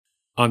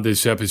On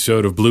this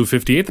episode of Blue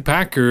 58, the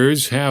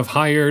Packers have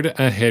hired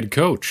a head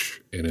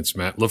coach, and it's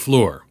Matt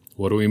LaFleur.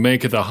 What do we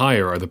make of the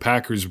hire? Are the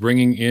Packers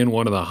bringing in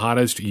one of the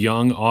hottest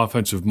young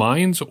offensive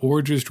minds,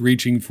 or just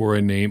reaching for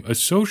a name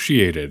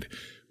associated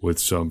with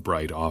some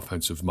bright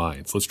offensive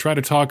minds? Let's try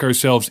to talk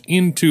ourselves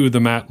into the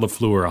Matt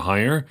LaFleur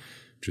hire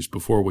just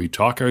before we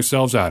talk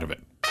ourselves out of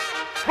it.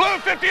 Blue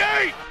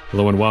 58!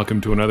 Hello and welcome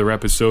to another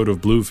episode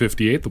of Blue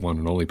 58, the one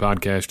and only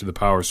podcast of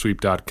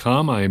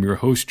thepowersweep.com. I am your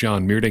host,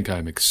 John Meerdink.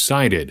 I'm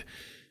excited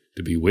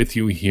to be with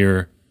you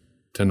here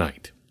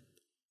tonight.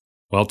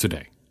 Well,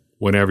 today,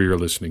 whenever you're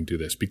listening to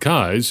this,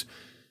 because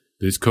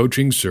this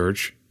coaching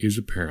search is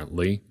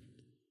apparently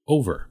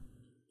over.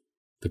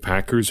 The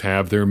Packers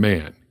have their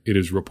man. It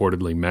is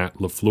reportedly Matt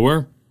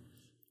LaFleur.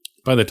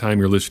 By the time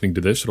you're listening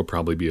to this, it'll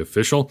probably be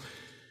official.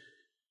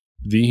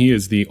 He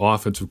is the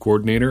offensive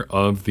coordinator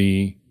of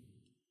the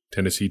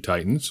Tennessee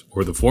Titans,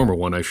 or the former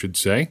one, I should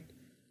say.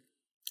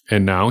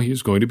 And now he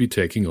is going to be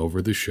taking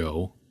over the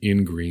show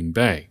in Green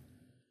Bay.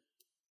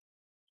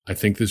 I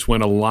think this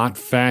went a lot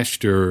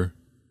faster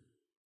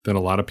than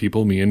a lot of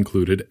people, me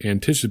included,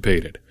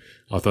 anticipated.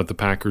 I thought the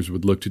Packers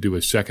would look to do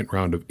a second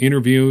round of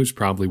interviews,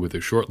 probably with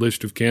a short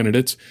list of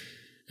candidates,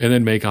 and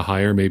then make a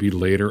hire maybe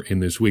later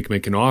in this week,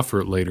 make an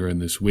offer later in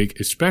this week,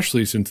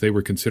 especially since they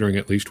were considering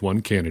at least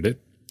one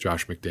candidate,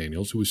 Josh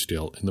McDaniels, who is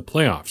still in the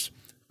playoffs.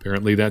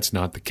 Apparently that's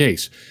not the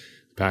case.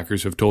 The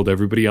Packers have told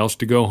everybody else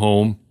to go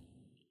home.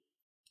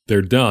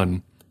 They're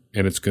done,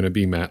 and it's going to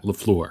be Matt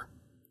LaFleur.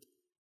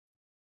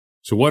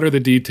 So what are the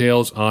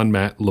details on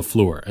Matt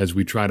LaFleur as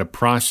we try to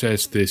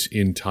process this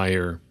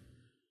entire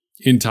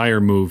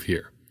move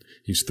here?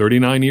 He's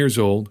 39 years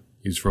old.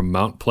 He's from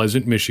Mount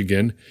Pleasant,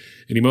 Michigan,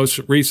 and he most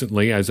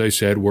recently, as I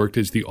said, worked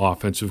as the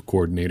offensive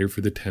coordinator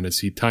for the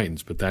Tennessee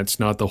Titans, but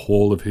that's not the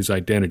whole of his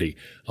identity.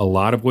 A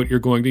lot of what you're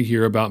going to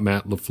hear about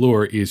Matt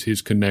LaFleur is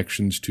his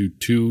connections to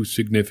two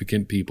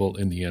significant people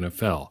in the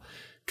NFL,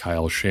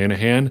 Kyle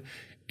Shanahan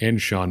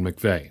and Sean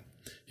McVay.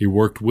 He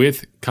worked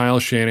with Kyle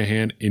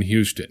Shanahan in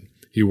Houston.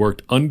 He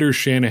worked under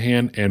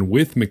Shanahan and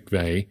with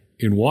McVay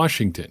in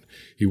Washington.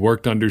 He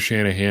worked under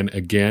Shanahan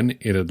again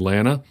in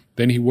Atlanta.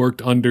 Then he worked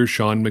under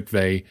Sean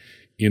McVay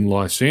in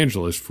Los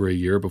Angeles for a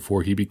year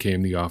before he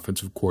became the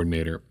offensive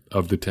coordinator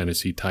of the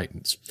Tennessee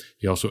Titans.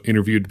 He also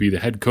interviewed to be the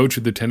head coach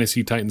of the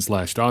Tennessee Titans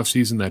last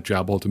offseason. That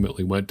job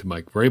ultimately went to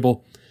Mike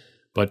Vrabel,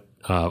 but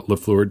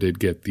LaFleur did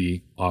get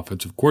the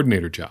offensive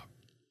coordinator job.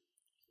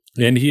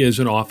 And he is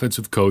an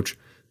offensive coach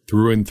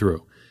through and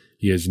through.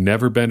 He has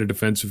never been a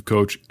defensive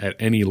coach at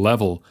any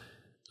level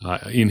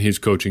in his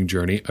coaching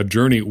journey, a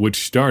journey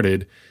which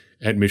started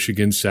at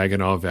Michigan's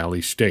Saginaw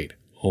Valley State,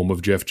 home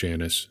of Jeff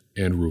Janis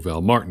and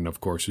Ruvel Martin,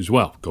 of course, as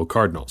well. Go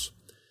Cardinals.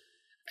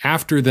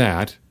 After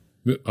that,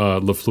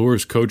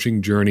 LaFleur's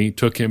coaching journey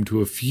took him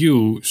to a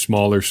few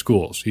smaller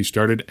schools. He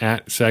started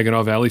at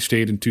Saginaw Valley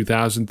State in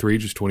 2003,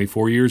 just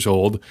 24 years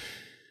old.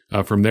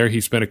 From there, he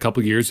spent a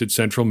couple years at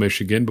Central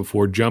Michigan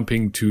before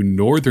jumping to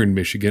Northern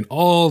Michigan,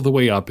 all the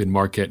way up in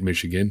Marquette,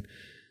 Michigan,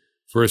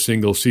 for a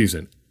single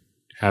season.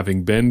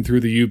 Having been through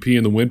the UP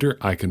in the winter,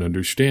 I can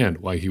understand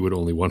why he would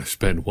only want to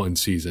spend one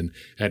season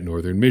at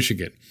Northern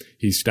Michigan.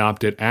 He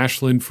stopped at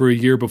Ashland for a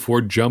year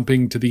before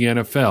jumping to the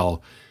NFL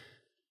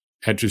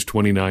at just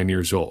 29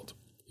 years old.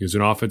 He was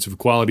an offensive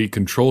quality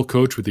control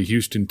coach with the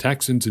Houston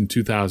Texans in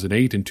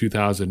 2008 and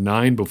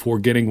 2009 before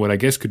getting what I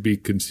guess could be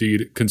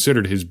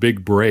considered his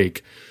big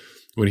break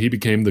when he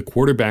became the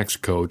quarterback's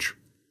coach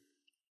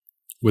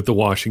with the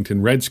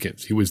Washington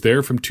Redskins. He was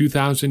there from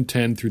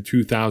 2010 through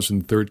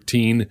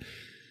 2013,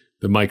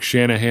 the Mike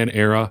Shanahan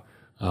era,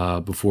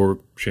 before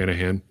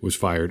Shanahan was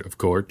fired, of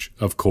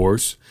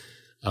course.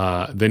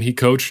 Then he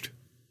coached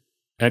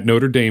at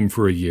Notre Dame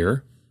for a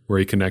year, where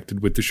he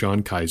connected with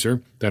DeShone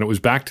Kizer. Then it was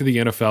back to the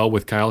NFL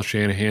with Kyle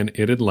Shanahan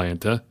in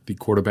Atlanta. The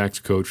quarterback's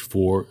coach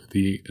for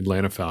the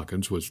Atlanta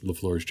Falcons was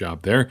LaFleur's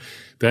job there.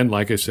 Then,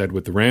 like I said,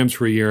 with the Rams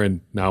for a year,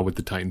 and now with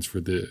the Titans for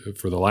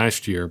the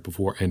last year,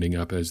 before ending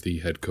up as the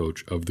head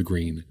coach of the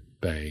Green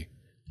Bay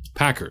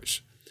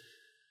Packers.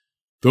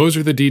 Those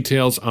are the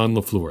details on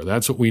LaFleur.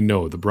 That's what we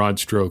know, the broad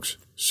strokes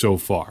so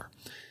far.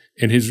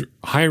 And his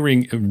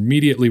hiring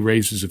immediately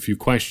raises a few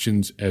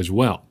questions as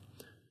well.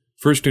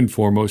 First and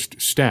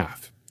foremost,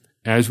 staff.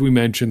 As we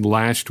mentioned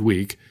last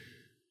week,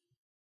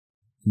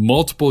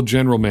 multiple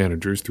general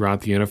managers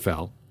throughout the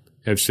NFL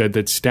have said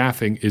that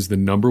staffing is the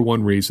number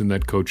one reason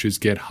that coaches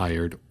get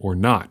hired or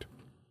not.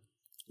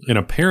 And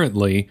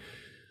apparently,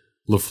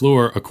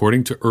 LaFleur,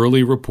 according to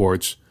early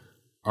reports,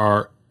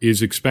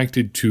 is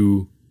expected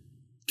to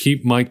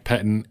keep Mike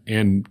Pettin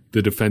and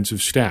the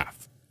defensive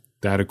staff.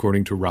 That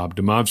according to Rob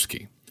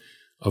Demovsky.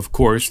 Of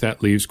course,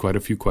 that leaves quite a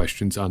few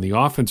questions on the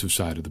offensive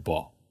side of the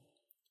ball.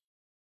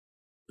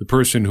 The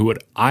person who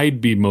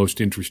I'd be most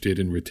interested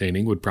in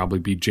retaining would probably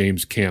be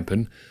James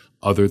Campen.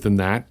 Other than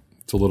that,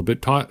 it's a little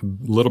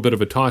bit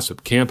of a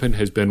toss-up. Campen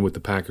has been with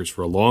the Packers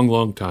for a long,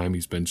 long time.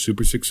 He's been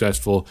super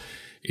successful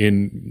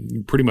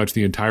in pretty much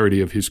the entirety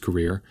of his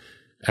career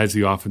as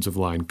the offensive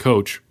line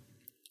coach.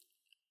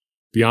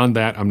 Beyond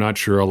that, I'm not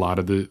sure a lot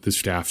of the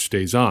staff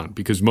stays on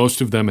because most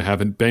of them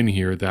haven't been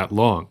here that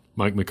long.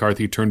 Mike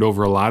McCarthy turned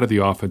over a lot of the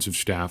offensive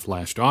staff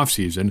last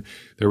offseason.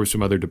 There were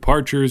some other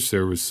departures.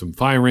 There was some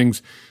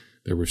firings.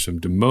 There were some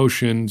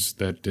demotions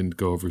that didn't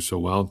go over so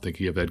well. I'm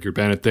thinking of Edgar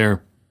Bennett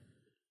there.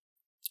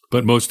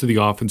 But most of the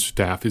offensive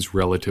staff is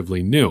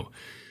relatively new.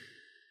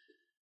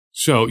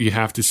 So you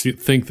have to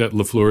think that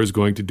LaFleur is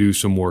going to do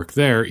some work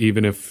there,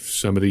 even if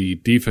some of the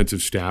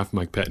defensive staff,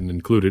 Mike Pettine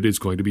included, is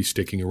going to be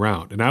sticking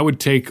around. And I would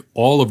take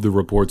all of the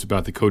reports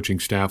about the coaching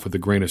staff with a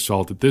grain of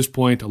salt at this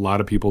point. A lot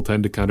of people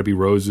tend to kind of be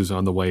roses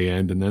on the way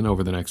in, and then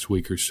over the next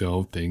week or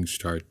so, things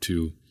start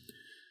to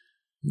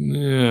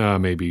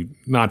maybe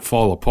not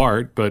fall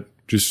apart, but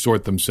just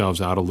sort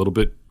themselves out a little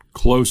bit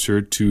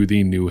closer to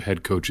the new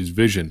head coach's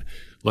vision.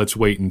 Let's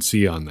wait and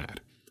see on that.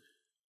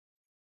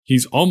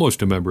 He's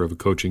almost a member of a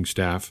coaching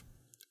staff,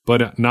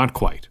 but not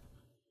quite.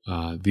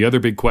 The other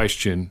big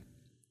question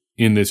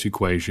in this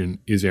equation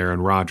is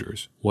Aaron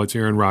Rodgers. What's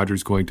Aaron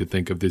Rodgers going to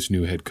think of this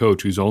new head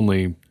coach who's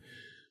only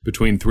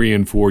between 3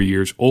 and 4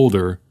 years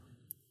older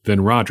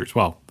than Rodgers?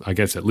 Well, I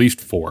guess at least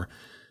 4,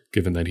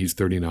 given that he's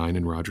 39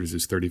 and Rodgers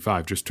is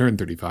 35, just turned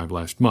 35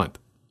 last month.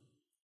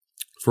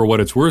 For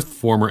what it's worth,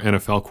 former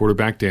NFL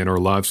quarterback Dan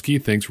Orlovsky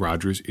thinks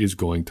Rodgers is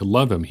going to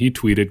love him. He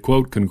tweeted,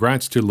 quote,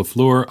 "Congrats to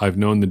LaFleur. I've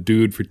known the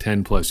dude for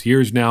 10 plus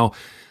years now.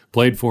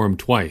 Played for him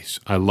twice.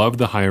 I love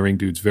the hiring.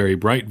 Dude's very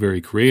bright,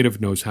 very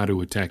creative, knows how to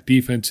attack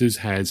defenses,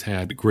 has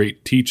had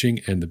great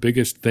teaching, and the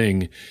biggest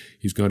thing,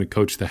 he's going to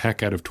coach the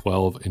heck out of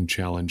 12 and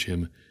challenge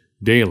him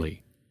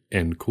daily."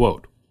 End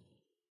quote.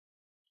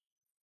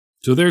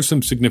 So there's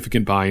some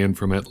significant buy-in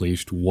from at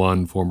least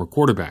one former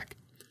quarterback.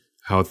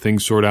 How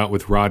things sort out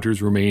with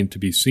Rodgers remain to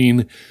be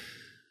seen,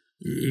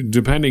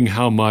 depending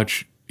how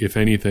much, if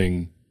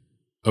anything,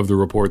 of the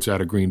reports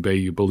out of Green Bay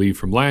you believe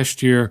from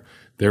last year.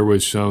 There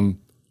was some,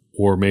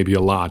 or maybe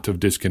a lot, of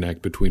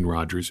disconnect between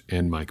Rodgers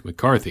and Mike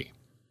McCarthy.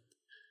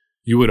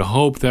 You would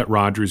hope that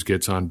Rodgers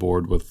gets on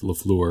board with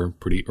LaFleur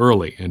pretty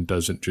early and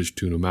doesn't just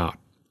tune him out.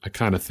 I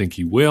kind of think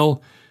he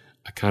will.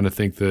 I kind of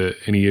think that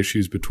any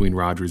issues between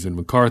Rodgers and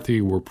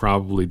McCarthy were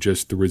probably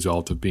just the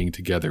result of being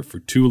together for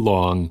too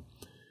long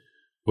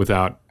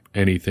without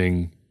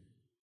anything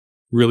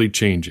really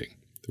changing.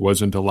 There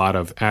wasn't a lot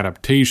of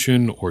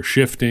adaptation or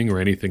shifting or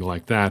anything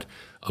like that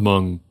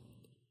among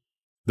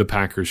the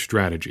Packers'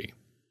 strategy.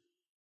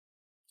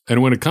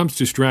 And when it comes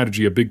to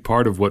strategy, a big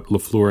part of what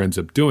LaFleur ends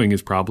up doing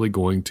is probably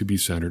going to be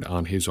centered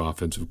on his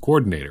offensive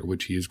coordinator,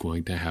 which he is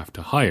going to have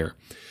to hire.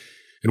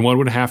 And one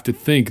would have to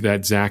think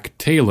that Zach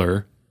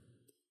Taylor,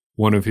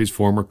 one of his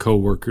former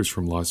co-workers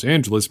from Los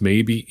Angeles,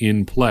 may be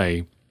in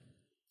play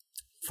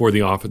for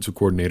the offensive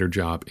coordinator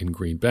job in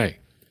Green Bay.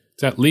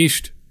 It's at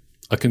least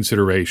a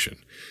consideration.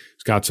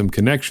 He's got some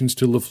connections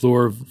to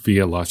LaFleur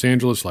via Los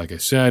Angeles, like I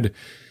said,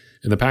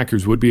 and the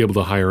Packers would be able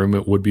to hire him.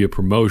 It would be a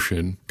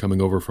promotion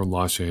coming over from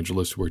Los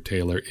Angeles, where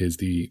Taylor is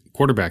the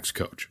quarterback's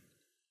coach.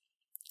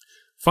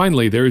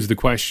 Finally, there is the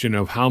question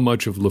of how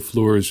much of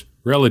LaFleur's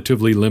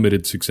relatively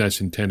limited success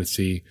in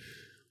Tennessee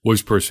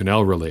was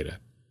personnel related.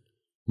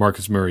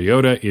 Marcus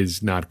Mariota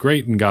is not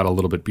great and got a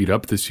little bit beat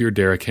up this year.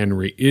 Derrick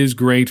Henry is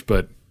great,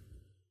 but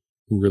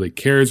who really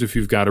cares if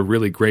you've got a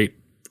really great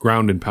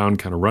ground and pound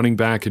kind of running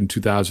back in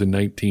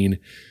 2019?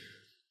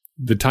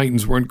 The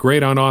Titans weren't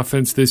great on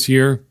offense this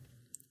year.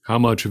 How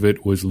much of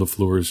it was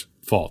LaFleur's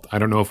fault? I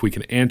don't know if we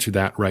can answer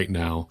that right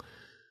now,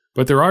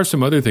 but there are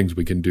some other things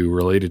we can do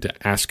related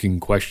to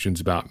asking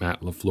questions about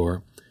Matt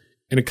LaFleur,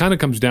 and it kind of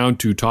comes down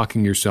to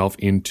talking yourself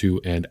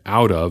into and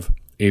out of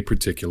a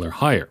particular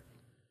hire.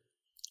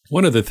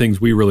 One of the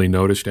things we really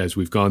noticed as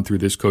we've gone through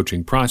this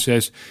coaching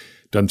process,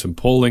 done some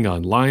polling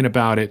online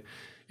about it,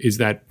 is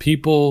that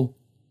people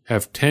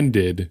have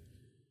tended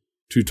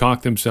to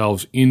talk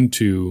themselves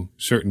into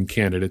certain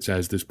candidates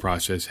as this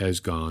process has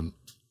gone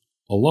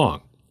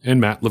along.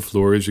 And Matt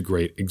LaFleur is a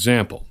great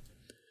example.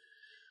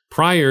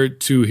 Prior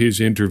to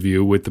his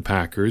interview with the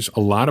Packers,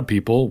 a lot of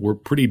people were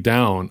pretty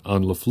down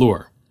on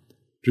LaFleur.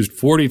 Just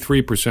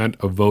 43%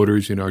 of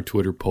voters in our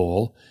Twitter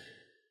poll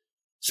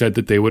said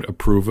that they would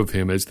approve of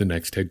him as the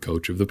next head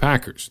coach of the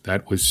Packers.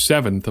 That was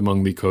 7th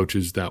among the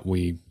coaches that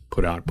we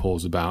put out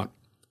polls about.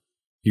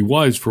 He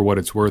was, for what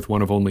it's worth,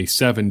 one of only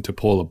 7 to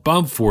poll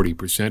above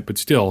 40%, but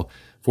still,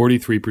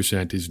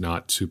 43% is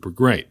not super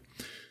great.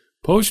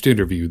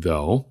 Post-interview,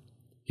 though,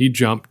 he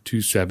jumped to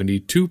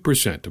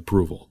 72%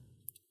 approval,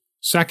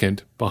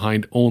 second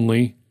behind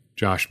only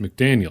Josh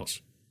McDaniels.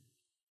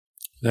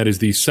 That is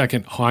the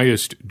second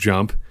highest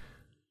jump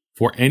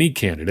for any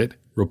candidate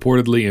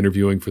reportedly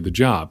interviewing for the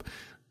job.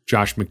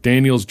 Josh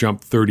McDaniels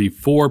jumped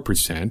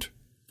 34%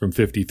 from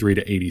 53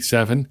 to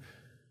 87.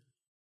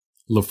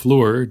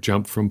 LaFleur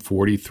jumped from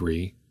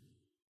 43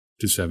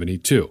 to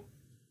 72.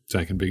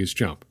 Second biggest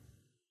jump.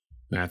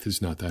 Math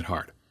is not that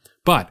hard.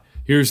 But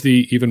here's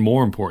the even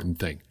more important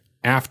thing.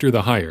 After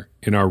the hire,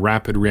 in our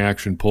rapid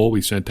reaction poll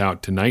we sent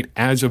out tonight,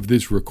 as of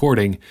this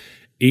recording,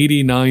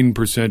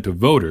 89% of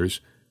voters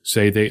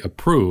say they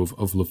approve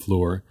of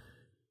LaFleur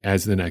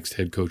as the next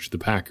head coach of the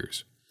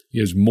Packers. He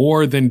has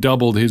more than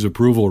doubled his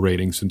approval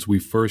rating since we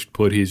first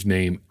put his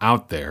name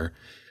out there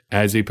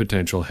as a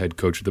potential head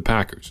coach of the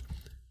Packers.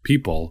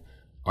 People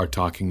are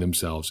talking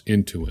themselves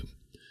into him.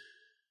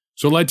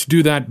 So let's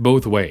do that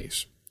both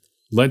ways.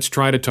 Let's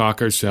try to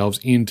talk ourselves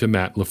into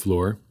Matt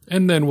LaFleur,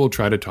 and then we'll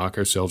try to talk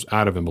ourselves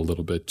out of him a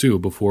little bit too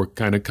before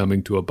kind of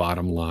coming to a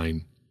bottom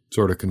line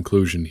sort of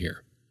conclusion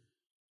here.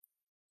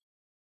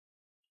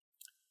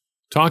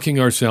 Talking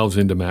ourselves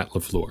into Matt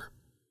LaFleur.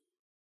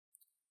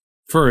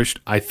 First,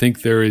 I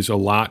think there is a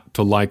lot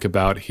to like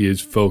about his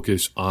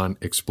focus on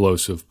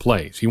explosive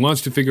plays. He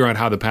wants to figure out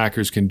how the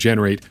Packers can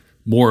generate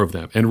more of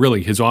them, and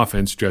really his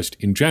offense just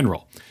in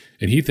general.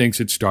 And he thinks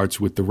it starts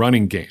with the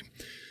running game.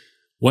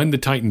 When the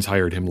Titans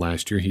hired him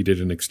last year, he did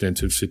an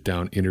extensive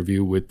sit-down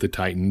interview with the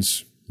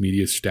Titans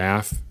media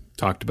staff,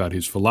 talked about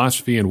his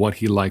philosophy and what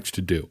he likes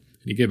to do.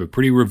 And he gave a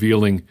pretty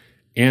revealing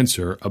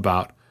answer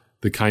about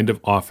the kind of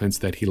offense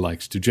that he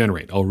likes to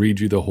generate. I'll read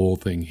you the whole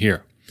thing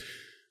here.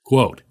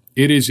 Quote,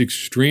 "It is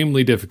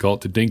extremely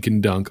difficult to dink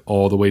and dunk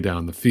all the way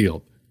down the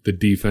field. The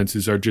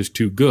defenses are just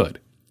too good.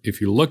 If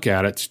you look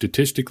at it,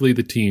 statistically,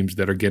 the teams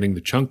that are getting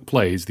the chunk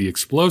plays, the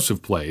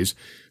explosive plays,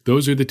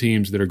 those are the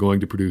teams that are going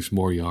to produce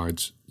more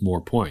yards, more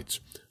points.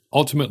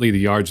 Ultimately, the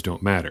yards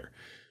don't matter.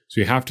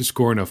 So you have to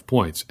score enough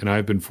points, and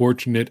I've been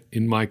fortunate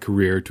in my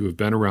career to have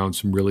been around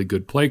some really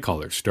good play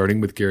callers, starting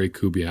with Gary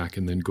Kubiak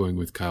and then going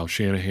with Kyle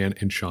Shanahan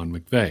and Sean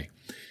McVay.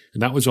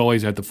 And that was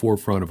always at the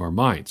forefront of our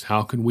minds.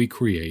 How can we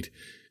create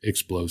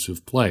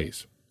explosive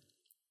plays?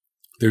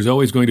 There's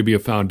always going to be a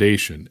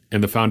foundation,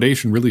 and the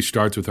foundation really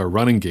starts with our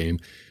running game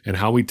and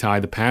how we tie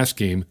the pass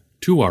game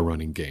to our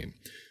running game.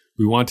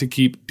 We want to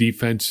keep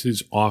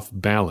defenses off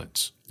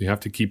balance. You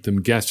have to keep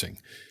them guessing.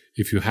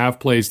 If you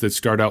have plays that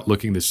start out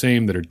looking the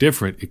same that are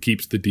different, it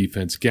keeps the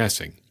defense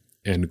guessing."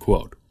 End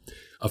quote.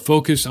 A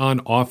focus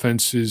on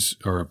offenses,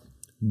 or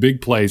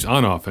big plays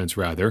on offense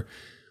rather,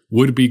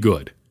 would be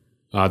good.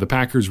 The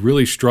Packers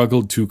really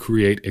struggled to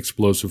create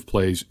explosive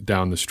plays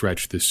down the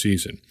stretch this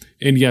season.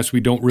 And yes, we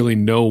don't really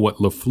know what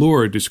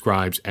LaFleur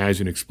describes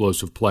as an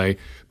explosive play,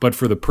 but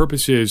for the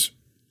purposes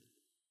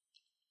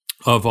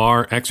of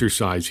our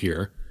exercise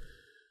here,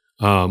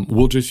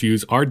 we'll just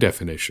use our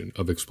definition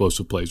of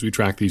explosive plays. We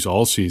track these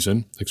all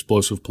season.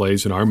 Explosive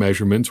plays in our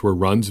measurements were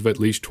runs of at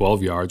least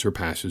 12 yards or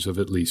passes of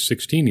at least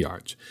 16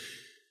 yards.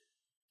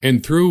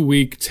 And through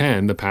week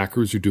 10, the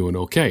Packers are doing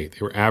okay. They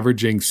were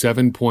averaging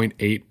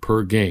 7.8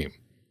 per game.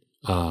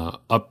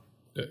 Up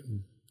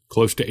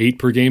close to 8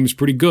 per game is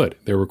pretty good.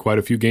 There were quite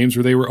a few games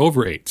where they were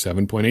over 8.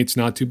 7.8 is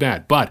not too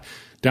bad. But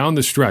down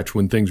the stretch,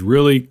 when things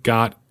really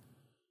got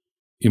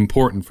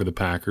important for the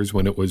Packers,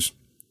 when it was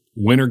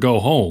win or go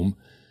home,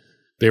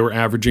 they were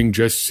averaging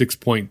just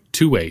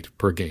 6.28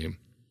 per game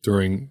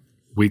during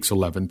weeks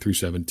 11 through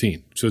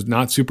 17. So it's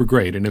not super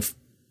great. And if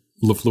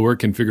LaFleur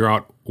can figure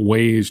out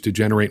ways to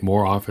generate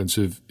more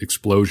offensive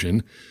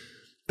explosion,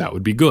 that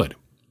would be good.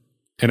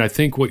 And I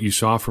think what you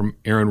saw from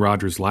Aaron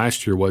Rodgers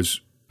last year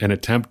was an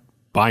attempt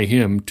by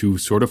him to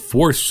sort of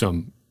force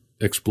some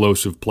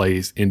explosive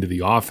plays into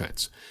the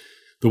offense.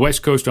 The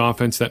West Coast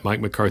offense that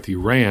Mike McCarthy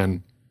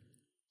ran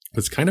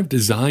was kind of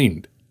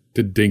designed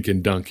to dink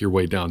and dunk your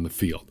way down the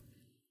field.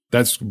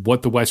 That's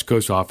what the West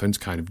Coast offense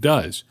kind of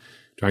does.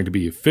 Trying to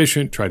be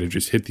efficient, try to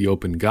just hit the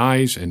open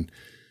guys and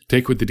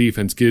take what the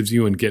defense gives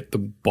you and get the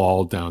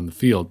ball down the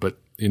field. But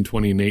in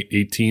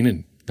 2018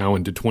 and now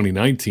into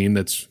 2019,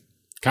 that's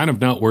kind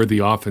of not where the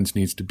offense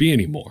needs to be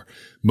anymore.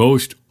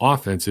 Most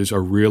offenses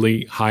are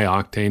really high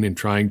octane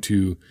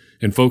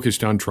and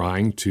focused on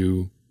trying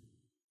to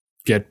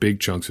get big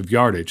chunks of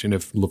yardage. And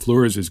if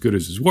LaFleur is as good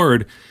as his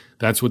word,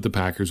 that's what the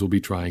Packers will be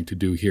trying to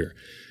do here.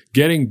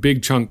 Getting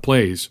big chunk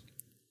plays,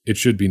 it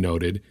should be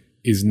noted,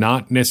 is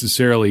not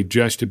necessarily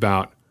just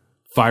about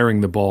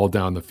firing the ball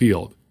down the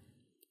field.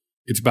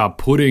 It's about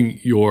putting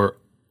your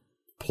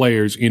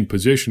players in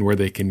position where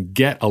they can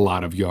get a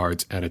lot of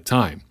yards at a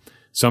time.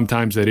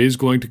 Sometimes that is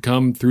going to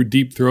come through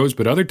deep throws,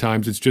 but other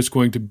times it's just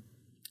going to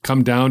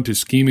come down to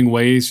scheming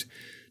ways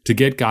to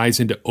get guys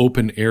into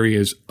open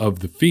areas of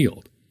the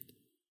field.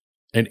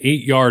 An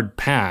 8-yard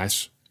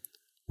pass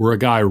where a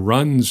guy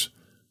runs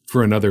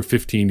for another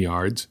 15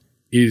 yards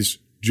is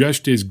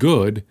just as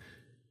good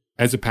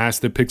as a pass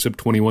that picks up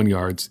 21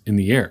 yards in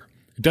the air.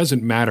 It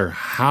doesn't matter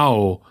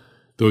how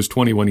those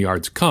 21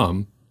 yards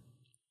come,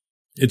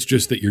 it's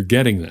just that you're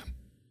getting them.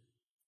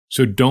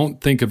 So don't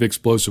think of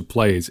explosive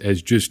plays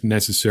as just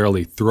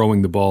necessarily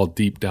throwing the ball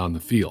deep down the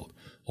field,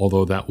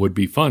 although that would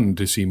be fun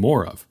to see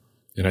more of.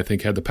 And I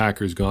think had the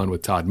Packers gone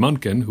with Todd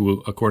Monken,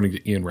 who, according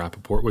to Ian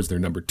Rappaport, was their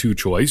number 2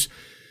 choice,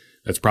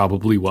 that's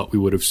probably what we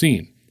would have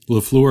seen.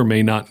 LaFleur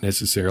may not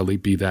necessarily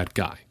be that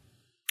guy.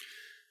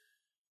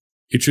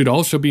 It should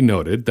also be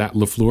noted that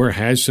LaFleur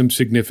has some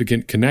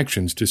significant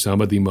connections to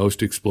some of the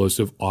most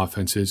explosive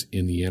offenses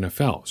in the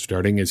NFL,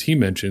 starting, as he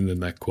mentioned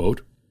in that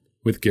quote,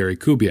 with Gary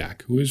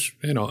Kubiak, who is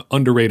an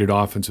underrated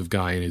offensive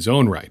guy in his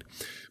own right.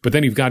 But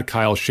then you've got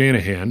Kyle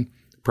Shanahan,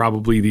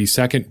 probably the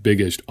second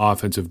biggest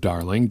offensive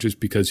darling, just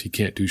because he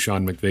can't do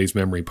Sean McVay's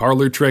memory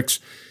parlor tricks,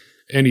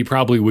 And he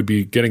probably would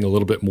be getting a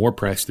little bit more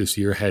press this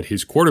year had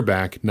his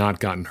quarterback not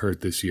gotten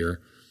hurt this year,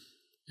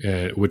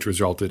 which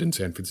resulted in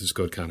San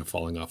Francisco kind of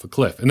falling off a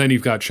cliff. And then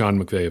you've got Sean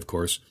McVay, of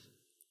course,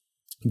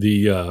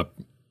 the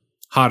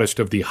hottest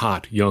of the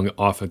hot young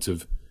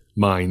offensive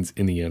minds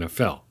in the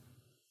NFL.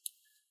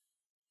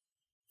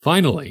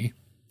 Finally,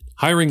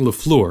 hiring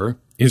LaFleur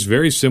is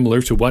very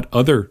similar to what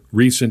other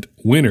recent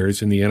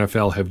winners in the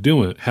NFL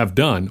have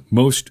done,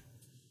 most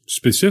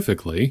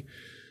specifically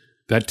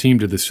that team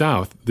to the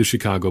south, the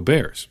Chicago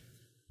Bears.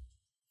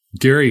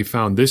 Gary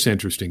found this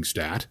interesting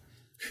stat.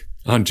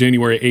 On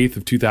January 8th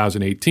of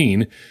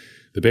 2018,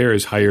 the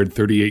Bears hired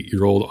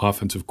 38-year-old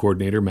offensive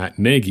coordinator Matt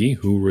Nagy,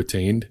 who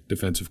retained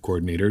defensive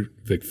coordinator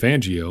Vic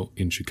Fangio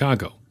in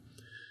Chicago.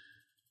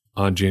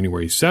 On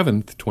January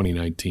 7th,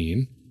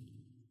 2019,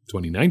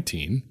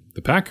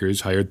 the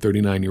Packers hired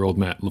 39-year-old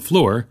Matt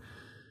LaFleur,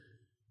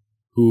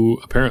 who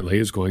apparently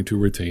is going to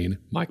retain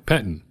Mike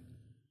Pettin.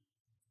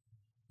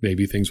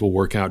 Maybe things will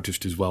work out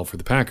just as well for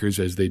the Packers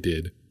as they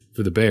did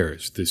for the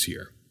Bears this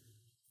year.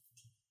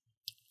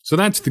 So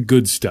that's the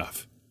good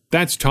stuff.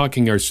 That's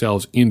talking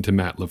ourselves into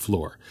Matt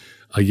LaFleur,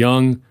 a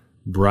young,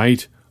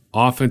 bright,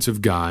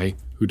 offensive guy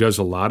who does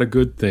a lot of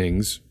good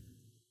things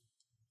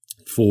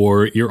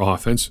for your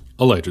offense,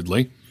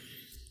 allegedly,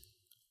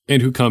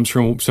 and who comes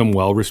from some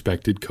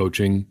well-respected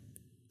coaching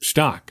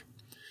stock.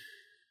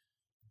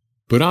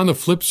 But on the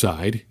flip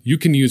side, you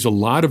can use a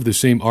lot of the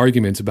same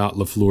arguments about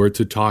LaFleur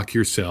to talk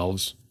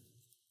yourselves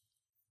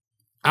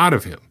out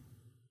of him.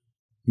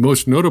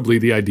 Most notably,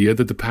 the idea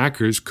that the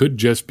Packers could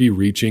just be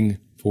reaching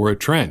for a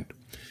trend.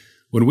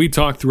 When we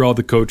talked through all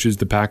the coaches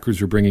the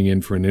Packers were bringing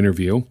in for an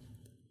interview,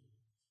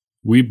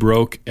 we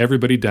broke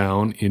everybody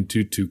down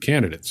into two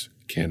categories,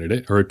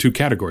 candidate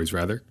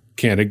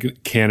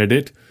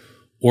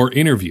or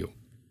interview.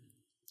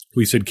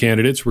 We said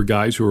candidates were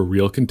guys who were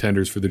real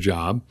contenders for the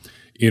job.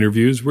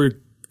 Interviews were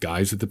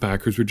guys that the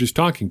Packers were just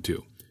talking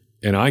to.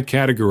 And I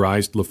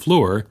categorized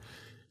LaFleur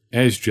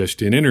as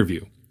just an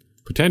interview,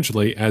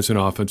 potentially as an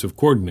offensive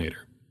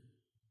coordinator.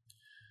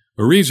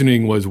 My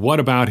reasoning was,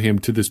 what about him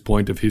to this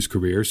point of his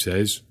career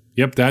says,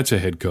 yep, that's a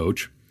head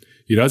coach.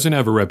 He doesn't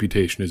have a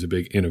reputation as a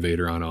big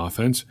innovator on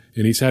offense,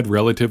 and he's had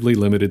relatively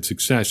limited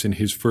success in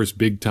his first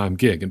big-time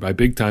gig. And by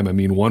big-time, I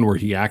mean one where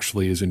he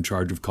actually is in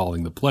charge of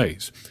calling the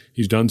plays.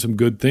 He's done some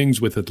good things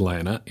with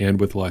Atlanta and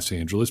with Los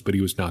Angeles, but he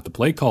was not the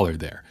play caller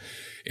there.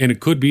 And it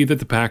could be that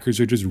the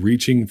Packers are just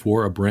reaching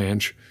for a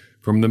branch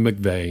from the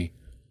McVay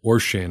or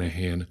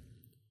Shanahan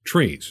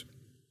trees.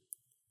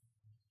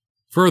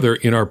 Further,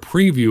 in our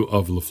preview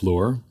of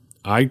LaFleur,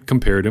 I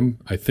compared him,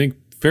 I think,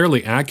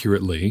 fairly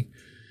accurately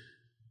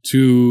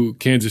to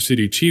Kansas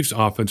City Chiefs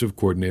offensive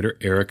coordinator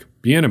Eric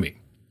Bieniemy.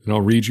 And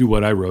I'll read you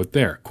what I wrote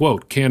there.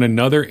 Quote, can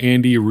another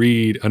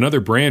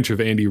branch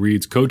of Andy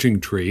Reid's coaching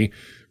tree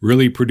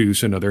really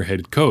produce another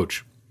head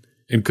coach?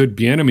 And could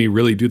Bieniemy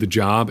really do the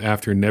job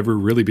after never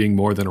really being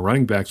more than a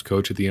running backs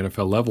coach at the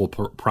NFL level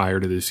prior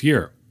to this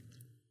year?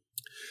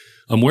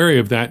 I'm wary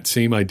of that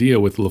same idea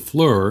with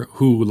LaFleur,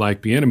 who,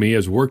 like Bieniemy,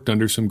 has worked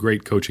under some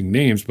great coaching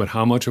names, but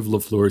how much of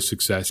LaFleur's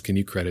success can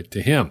you credit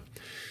to him?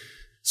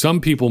 Some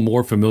people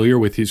more familiar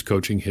with his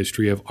coaching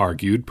history have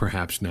argued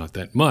perhaps not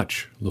that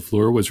much.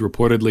 LaFleur was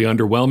reportedly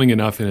underwhelming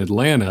enough in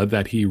Atlanta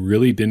that he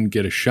really didn't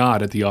get a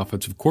shot at the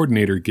offensive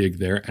coordinator gig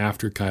there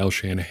after Kyle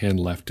Shanahan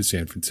left to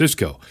San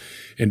Francisco.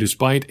 And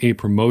despite a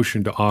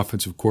promotion to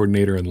offensive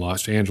coordinator in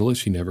Los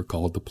Angeles, he never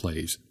called the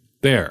plays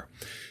there.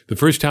 The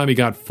first time he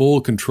got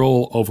full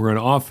control over an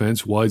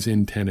offense was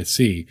in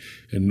Tennessee,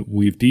 and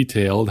we've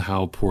detailed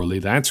how poorly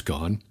that's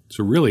gone.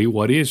 So really,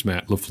 what is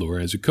Matt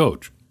LaFleur as a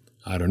coach?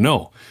 I don't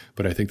know,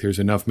 but I think there's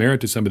enough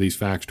merit to some of these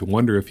facts to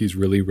wonder if he's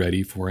really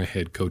ready for a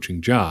head coaching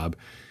job,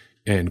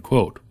 end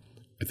quote.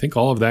 I think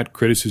all of that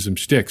criticism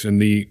sticks, and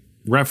the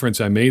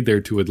reference I made there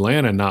to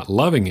Atlanta not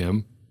loving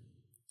him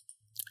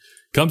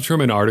comes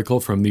from an article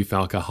from the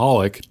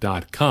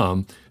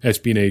Falcaholic.com,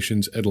 SB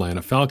Nation's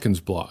Atlanta Falcons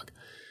blog.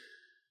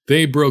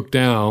 They broke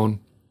down,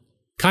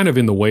 kind of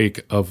in the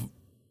wake of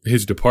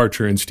his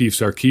departure and Steve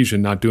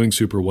Sarkisian not doing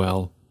super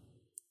well,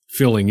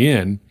 filling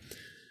in,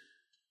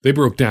 they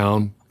broke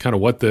down kind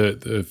of what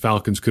the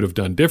Falcons could have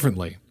done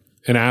differently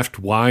and asked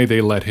why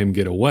they let him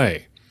get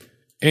away.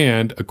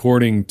 And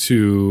according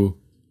to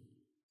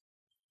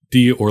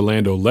D.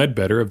 Orlando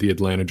Ledbetter of the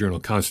Atlanta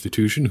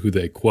Journal-Constitution, who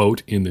they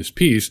quote in this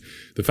piece,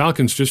 the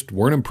Falcons just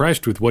weren't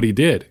impressed with what he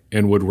did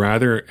and would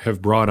rather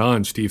have brought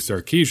on Steve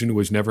Sarkisian, who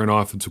was never an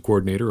offensive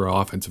coordinator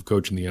or offensive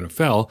coach in the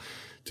NFL,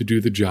 to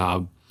do the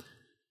job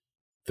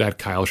that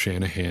Kyle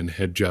Shanahan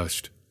had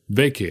just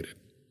vacated.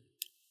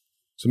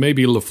 So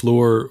maybe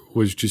LaFleur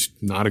was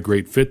just not a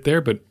great fit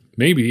there, but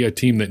maybe a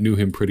team that knew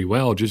him pretty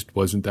well just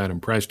wasn't that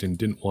impressed and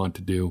didn't want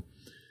to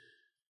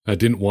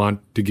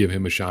give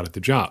him a shot at the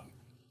job.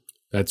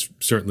 That's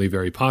certainly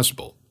very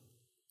possible.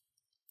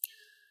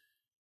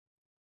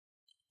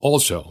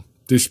 Also,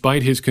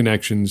 despite his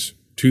connections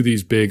to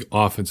these big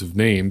offensive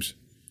names,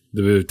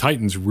 the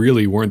Titans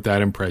really weren't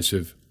that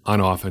impressive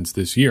on offense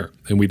this year.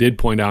 And we did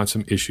point out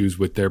some issues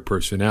with their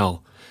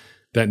personnel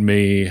that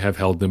may have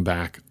held them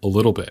back a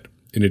little bit.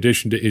 in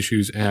addition to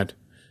issues at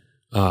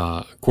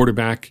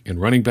quarterback and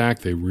running back,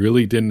 they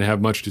really didn't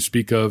have much to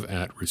speak of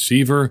at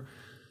receiver.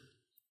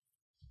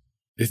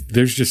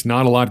 There's just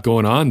not a lot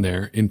going on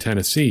there in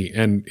Tennessee,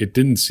 and it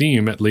didn't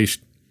seem, at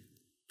least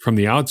from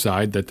the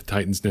outside, that the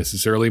Titans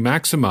necessarily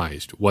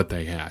maximized what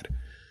they had.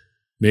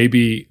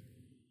 Maybe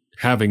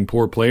having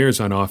poor players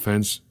on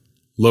offense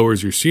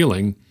lowers your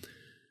ceiling,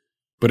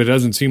 but it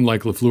doesn't seem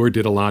like LaFleur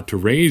did a lot to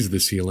raise the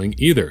ceiling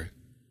either.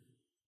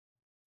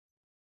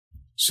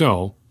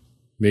 So,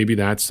 maybe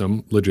that's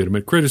some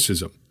legitimate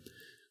criticism.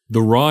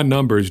 The raw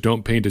numbers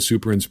don't paint a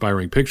super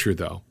inspiring picture,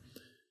 though.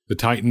 The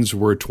Titans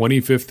were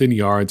 25th in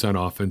yards on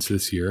offense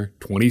this year,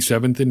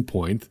 27th in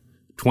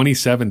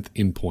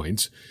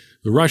points.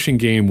 The rushing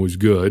game was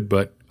good,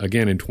 but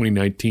again, in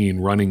 2019,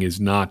 running is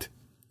not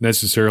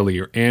necessarily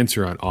your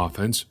answer on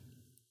offense.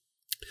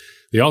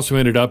 They also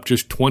ended up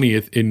just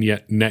 20th in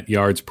net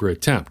yards per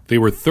attempt. They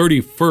were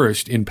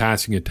 31st in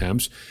passing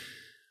attempts,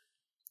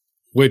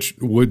 which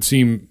would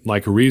seem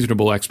like a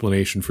reasonable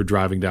explanation for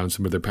driving down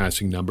some of their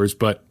passing numbers,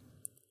 but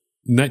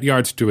net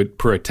yards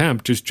per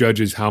attempt just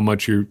judges how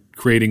much you're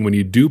creating when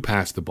you do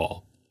pass the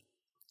ball.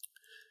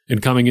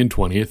 And coming in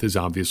 20th is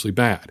obviously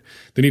bad.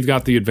 Then you've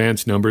got the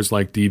advanced numbers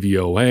like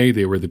DVOA.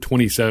 They were the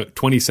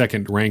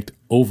 22nd ranked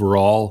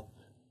overall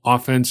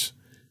offense.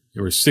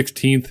 They were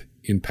 16th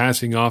in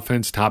passing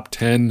offense, top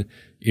 10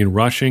 in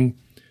rushing,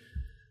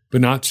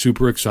 but not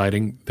super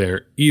exciting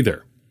there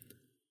either.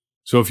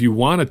 So if you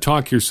want to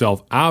talk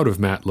yourself out of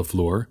Matt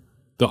LaFleur,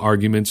 the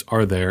arguments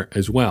are there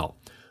as well.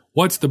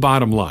 What's the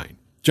bottom line?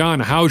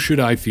 John, how should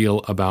I feel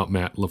about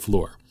Matt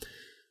LaFleur?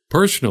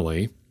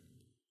 Personally,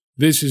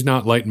 this is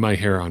not lighting my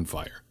hair on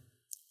fire.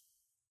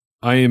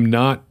 I am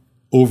not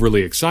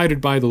overly excited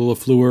by the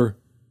LaFleur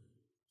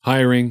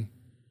hiring.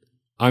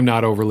 I'm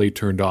not overly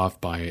turned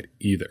off by it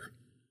either.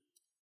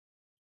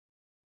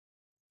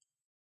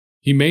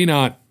 He may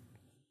not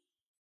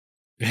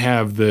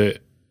have the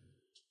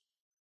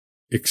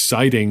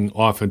exciting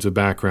offensive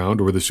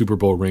background or the Super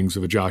Bowl rings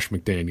of a Josh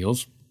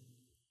McDaniels,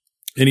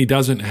 and he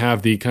doesn't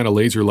have the kind of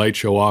laser light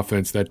show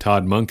offense that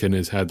Todd Monken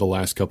has had the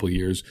last couple of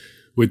years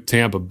with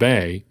Tampa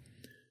Bay,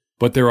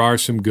 but there are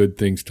some good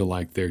things to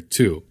like there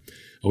too.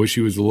 I wish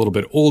he was a little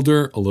bit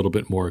older, a little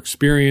bit more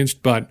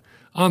experienced, but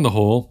on the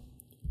whole,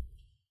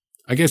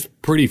 I guess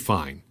pretty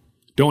fine.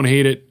 Don't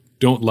hate it,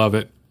 don't love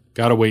it,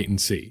 gotta wait and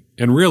see.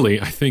 And really,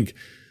 I think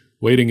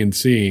waiting and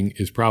seeing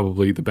is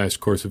probably the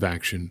best course of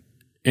action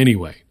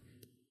anyway.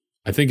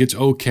 I think it's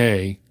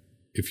okay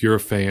if you're a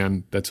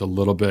fan that's a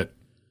little bit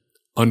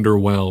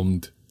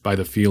underwhelmed by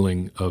the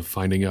feeling of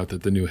finding out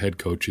that the new head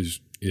coach is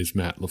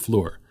Matt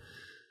LaFleur.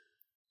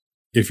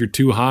 If you're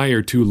too high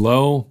or too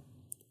low,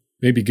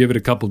 maybe give it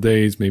a couple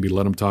days, maybe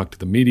let him talk to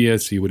the media,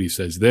 see what he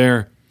says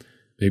there.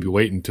 Maybe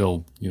wait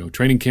until,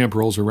 training camp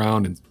rolls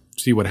around and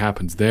see what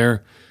happens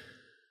there.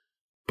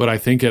 But I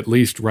think at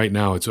least right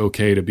now it's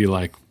okay to be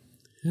like,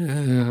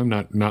 I'm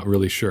not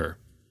really sure.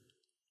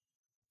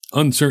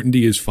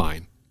 Uncertainty is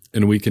fine,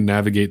 and we can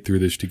navigate through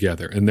this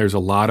together. And there's a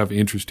lot of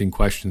interesting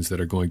questions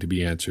that are going to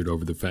be answered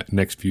over the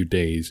next few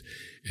days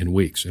and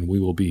weeks, and we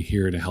will be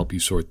here to help you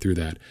sort through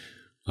that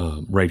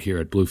right here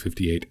at Blue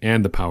 58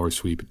 and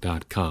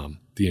thepowersweep.com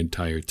the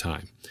entire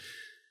time.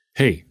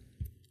 Hey,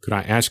 could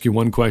I ask you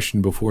one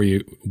question before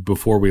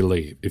we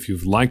leave? If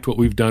you've liked what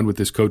we've done with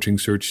this coaching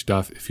search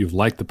stuff, if you've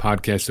liked the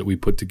podcast that we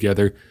put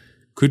together,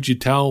 could you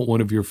tell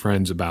one of your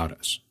friends about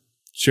us?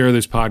 Share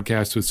this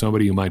podcast with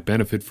somebody who might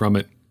benefit from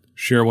it.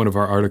 Share one of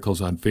our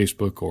articles on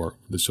Facebook or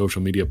the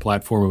social media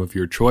platform of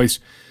your choice.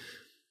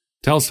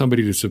 Tell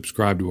somebody to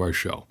subscribe to our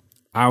show.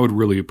 I would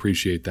really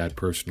appreciate that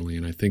personally,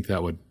 and I think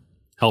that would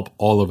help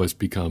all of us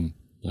become,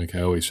 like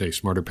I always say,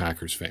 smarter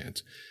Packers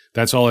fans.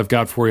 That's all I've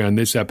got for you on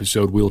this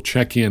episode. We'll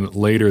check in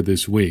later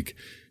this week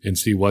and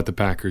see what the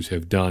Packers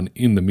have done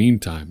in the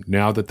meantime,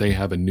 now that they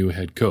have a new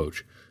head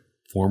coach,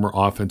 former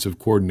offensive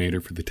coordinator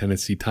for the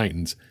Tennessee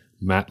Titans,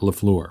 Matt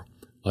LaFleur.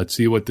 Let's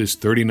see what this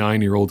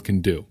 39-year-old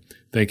can do.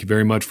 Thank you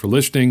very much for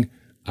listening.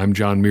 I'm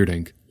John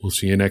Meerdink. We'll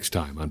see you next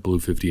time on Blue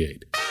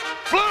 58.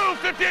 Blue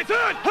 58,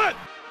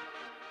 hut!